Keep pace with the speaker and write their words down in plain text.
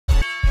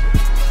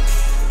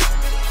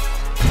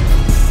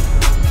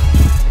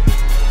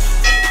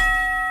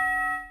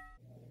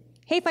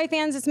Hey, fight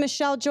fans, it's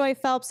Michelle Joy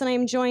Phelps, and I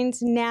am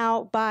joined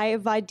now by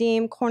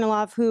Vadim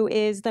Kornilov, who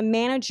is the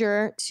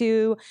manager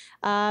to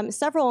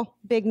several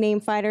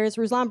big-name fighters,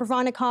 Ruslan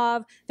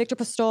Bravanikov, Viktor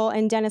Postol,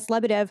 and Denis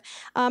Lebedev.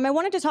 I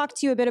wanted to talk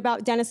to you a bit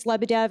about Denis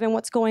Lebedev and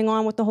what's going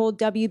on with the whole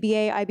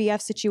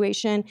WBA-IBF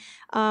situation.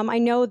 I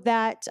know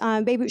that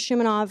Beirut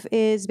Shumenov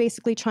is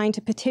basically trying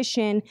to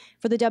petition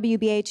for the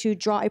WBA to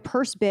draw a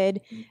purse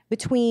bid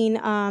between,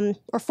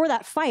 or for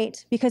that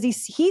fight, because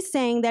he's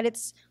saying that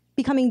it's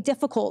becoming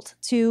difficult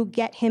to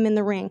get him in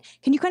the ring.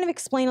 Can you kind of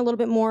explain a little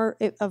bit more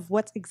of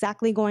what's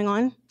exactly going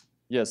on?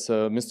 Yes,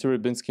 Mr.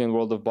 Rybinski in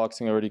World of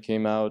Boxing already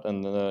came out,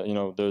 and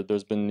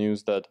there's been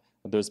news that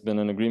there's been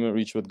an agreement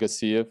reached with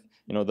Gassiev.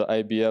 The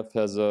IBF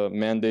has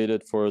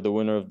mandated for the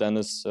winner of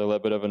Denis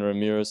Lebedev and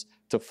Ramirez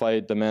to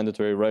fight the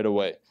mandatory right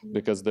away,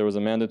 because there was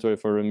a mandatory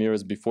for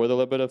Ramirez before the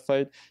Lebedev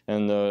fight,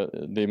 and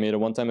they made a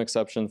one-time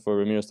exception for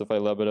Ramirez to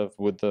fight Lebedev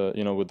with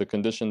the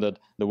condition that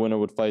the winner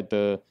would fight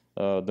the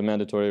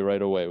mandatory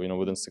right away,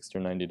 within 60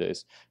 or 90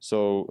 days.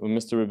 So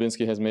Mr.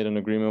 Rybinski has made an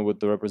agreement with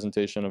the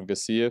representation of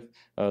Gassiev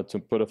to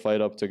put a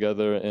fight up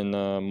together in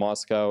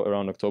Moscow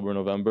around October,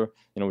 November,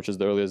 which is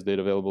the earliest date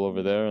available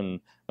over there. And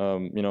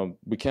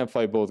we can't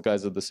fight both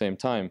guys at the same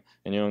time.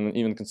 And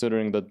even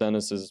considering that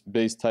Denis's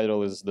base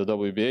title is the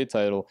WBA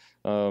title,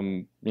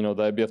 the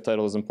IBF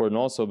title is important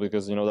also,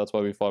 because that's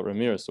why we fought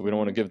Ramirez. So we don't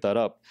want to give that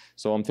up.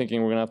 So I'm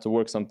thinking we're gonna have to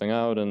work something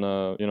out, and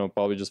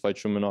probably just fight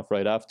Shumenov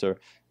right after,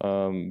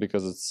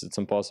 because it's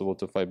impossible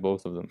to fight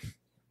both of them.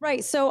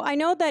 Right. So I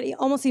know that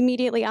almost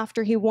immediately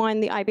after he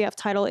won the IBF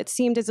title, it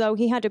seemed as though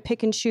he had to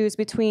pick and choose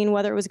between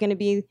whether it was going to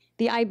be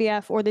the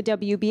IBF or the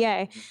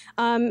WBA.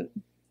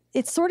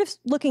 It's sort of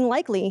looking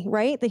likely,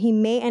 right, that he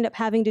may end up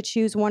having to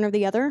choose one or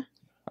the other?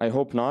 I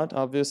hope not,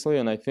 obviously,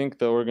 and I think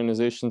the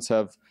organizations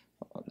have,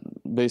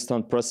 based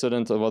on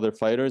precedent of other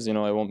fighters,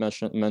 I won't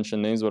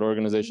mention names, but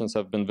organizations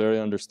have been very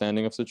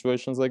understanding of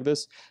situations like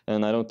this,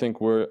 and I don't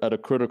think we're at a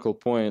critical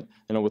point,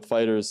 with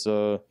fighters,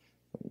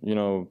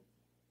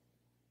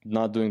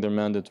 not doing their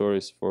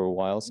mandatories for a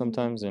while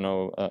sometimes.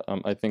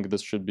 I think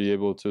this should be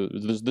able to,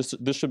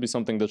 this should be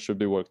something that should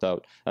be worked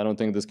out. I don't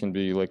think this can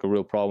be like a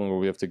real problem where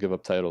we have to give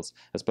up titles,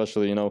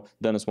 especially,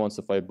 Denis wants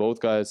to fight both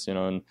guys,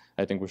 and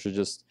I think we should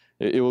just,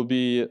 it will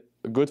be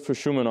good for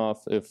Shumenov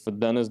if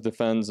Denis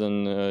defends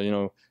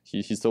and,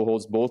 he still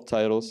holds both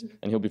titles,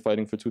 and he'll be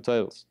fighting for 2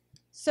 titles.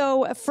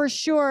 So for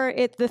sure,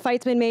 the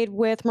fight's been made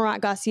with Murat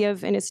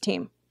Gassiev and his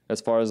team. As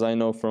far as I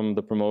know from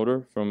the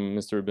promoter, from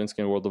Mr. Rybinski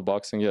in World of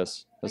Boxing,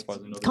 yes. As far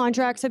as I know.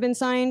 Contracts have been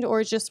signed,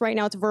 or just right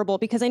now it's verbal?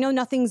 Because I know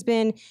nothing's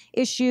been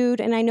issued,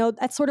 and I know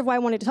that's sort of why I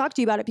wanted to talk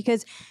to you about it,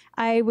 because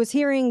I was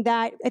hearing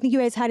that I think you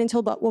guys had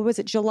until about, what was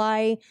it,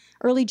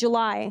 early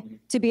July,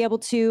 to be able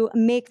to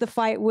make the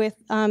fight with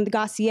the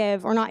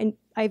Gassiev, or not.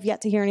 I've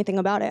yet to hear anything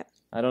about it.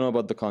 I don't know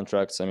about the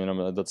contracts. I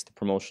mean, that's the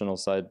promotional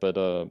side, but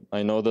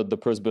I know that the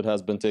purse bid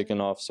has been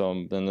taken off. So,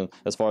 and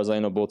as far as I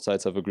know, both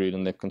sides have agreed,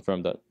 and they've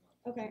confirmed that.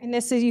 Okay, and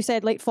this is, you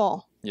said, late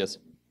fall? Yes.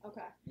 Okay.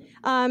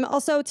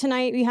 Also,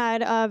 tonight we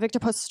had Viktor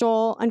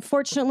Postol,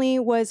 unfortunately,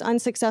 was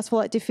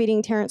unsuccessful at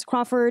defeating Terence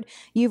Crawford.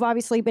 You've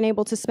obviously been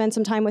able to spend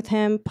some time with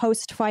him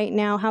post-fight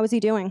now. How is he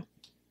doing?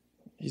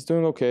 He's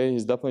doing okay.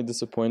 He's definitely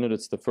disappointed.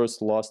 It's the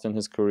first loss in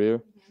his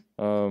career.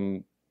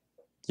 Crawford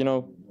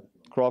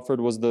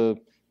was a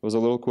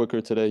little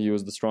quicker today. He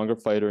was the stronger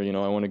fighter.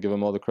 I want to give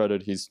him all the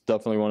credit. He's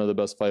definitely one of the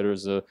best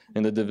fighters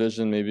in the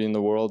division, maybe in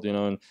the world.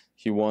 And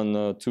he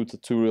won two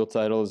real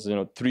titles.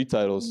 3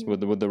 titles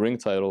with the ring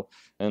title,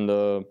 and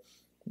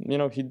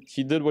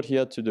he did what he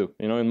had to do.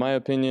 In my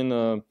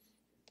opinion,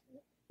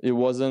 it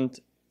wasn't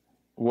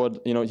what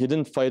he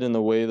didn't fight in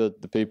the way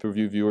that the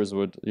pay-per-view viewers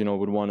would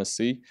want to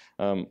see.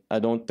 I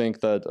don't think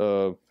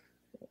that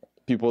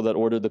people that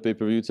ordered the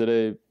pay-per-view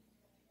today,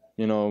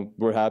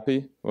 we're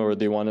happy, or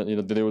they wanted,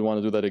 they would want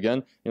to do that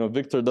again.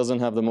 Viktor doesn't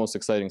have the most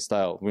exciting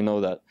style. We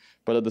know that.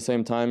 But at the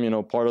same time,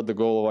 part of the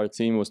goal of our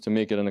team was to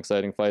make it an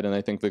exciting fight, and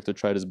I think Viktor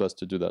tried his best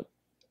to do that.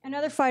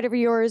 Another fighter of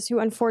yours who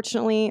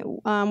unfortunately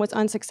was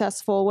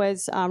unsuccessful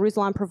was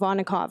Ruslan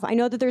Bravanikov. I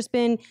know that there's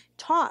been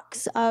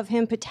talks of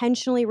him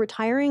potentially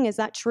retiring. Is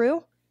that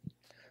true?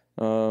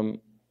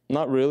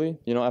 Not really.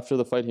 After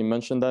the fight, he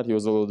mentioned that. He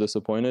was a little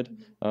disappointed.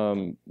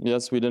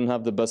 Yes, we didn't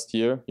have the best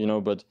year,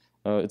 but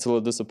it's a little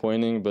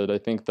disappointing, but I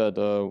think that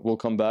we'll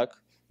come back.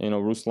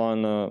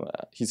 Ruslan,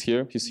 he's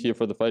here. He's here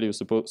for the fight. He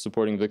was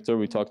supporting Viktor.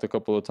 We talked a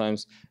couple of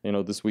times,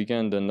 this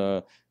weekend,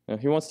 and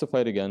he wants to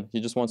fight again. He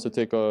just wants to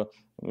take a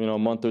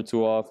month or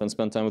 2 off and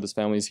spend time with his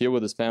family. He's here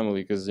with his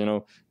family because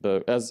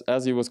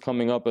as he was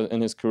coming up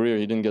in his career,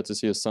 he didn't get to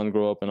see his son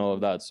grow up and all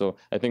of that. So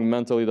I think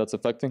mentally that's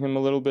affecting him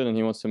a little bit, and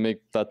he wants to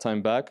make that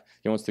time back.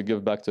 He wants to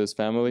give back to his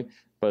family,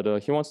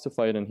 but he wants to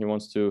fight, and he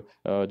wants to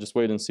just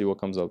wait and see what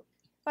comes up.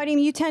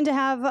 Vadim, you tend to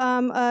have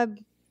a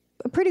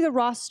pretty good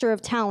roster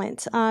of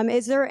talent.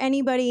 Is there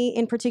anybody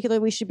in particular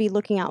we should be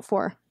looking out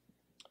for?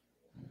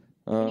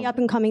 Any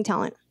up-and-coming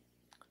talent?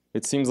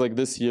 It seems like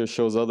this year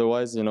shows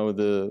otherwise. It's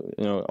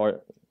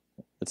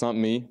not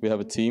me. We have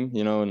a team,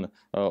 and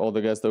all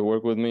the guys that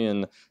work with me,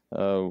 and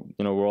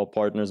we're all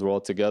partners. We're all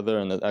together,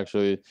 and it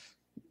actually,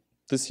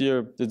 this year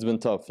it's been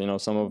tough. You know,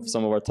 some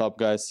of our top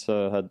guys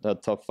had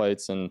tough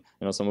fights, and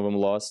some of them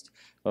lost.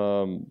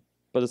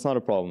 But it's not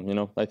a problem. You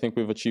know, I think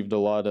we've achieved a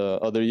lot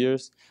other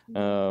years.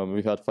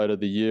 We've had fight of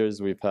the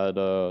years. We've had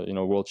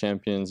world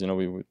champions. You know,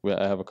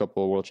 I have a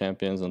couple of world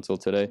champions until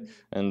today.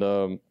 And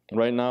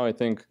right now, I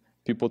think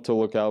people to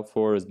look out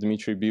for is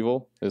Dmitry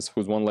Bivol,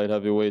 who's one light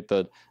heavyweight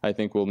that I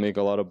think will make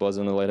a lot of buzz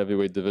in the light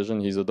heavyweight division.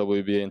 He's a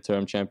WBA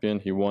interim champion.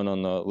 He won on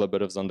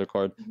Lebedev's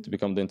undercard to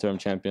become the interim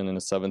champion in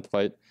his 7th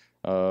fight,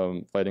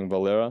 fighting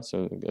Valera,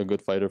 so a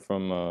good fighter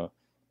from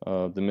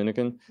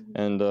Dominican.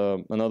 And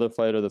another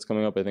fighter that's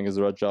coming up, I think, is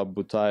Rajab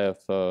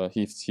Butayev.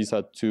 He's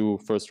had 2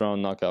 first-round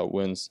knockout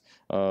wins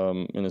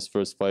in his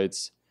first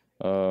fights,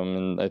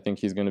 and I think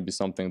he's going to be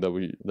something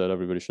that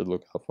everybody should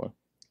look out for.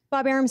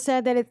 Bob Arum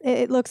said that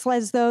it looks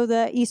as though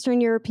the Eastern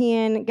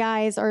European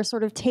guys are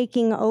sort of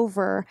taking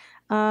over.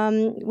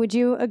 Would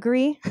you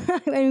agree?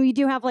 I mean, we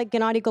do have like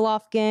Gennady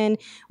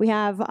Golovkin, we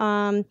have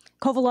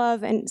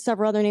Kovalov, and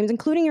several other names,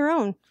 including your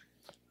own.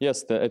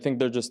 Yes, I think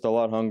they're just a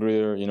lot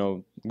hungrier. You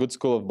know, good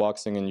school of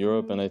boxing in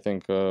Europe, and I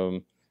think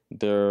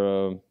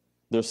there's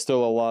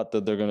still a lot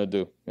that they're going to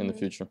do in the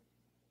future.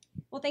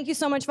 Well, thank you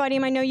so much,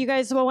 Vadim. I know you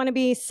guys will want to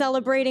be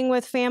celebrating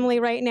with family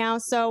right now,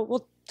 so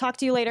we'll talk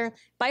to you later.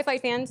 Bye,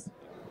 fight fans.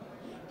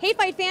 Hey,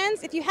 fight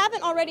fans, if you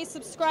haven't already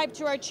subscribed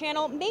to our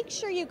channel, make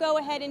sure you go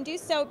ahead and do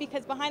so,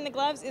 because Behind the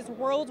Gloves is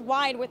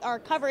worldwide with our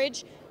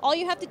coverage. All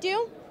you have to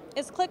do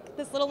is click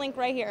this little link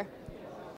right here.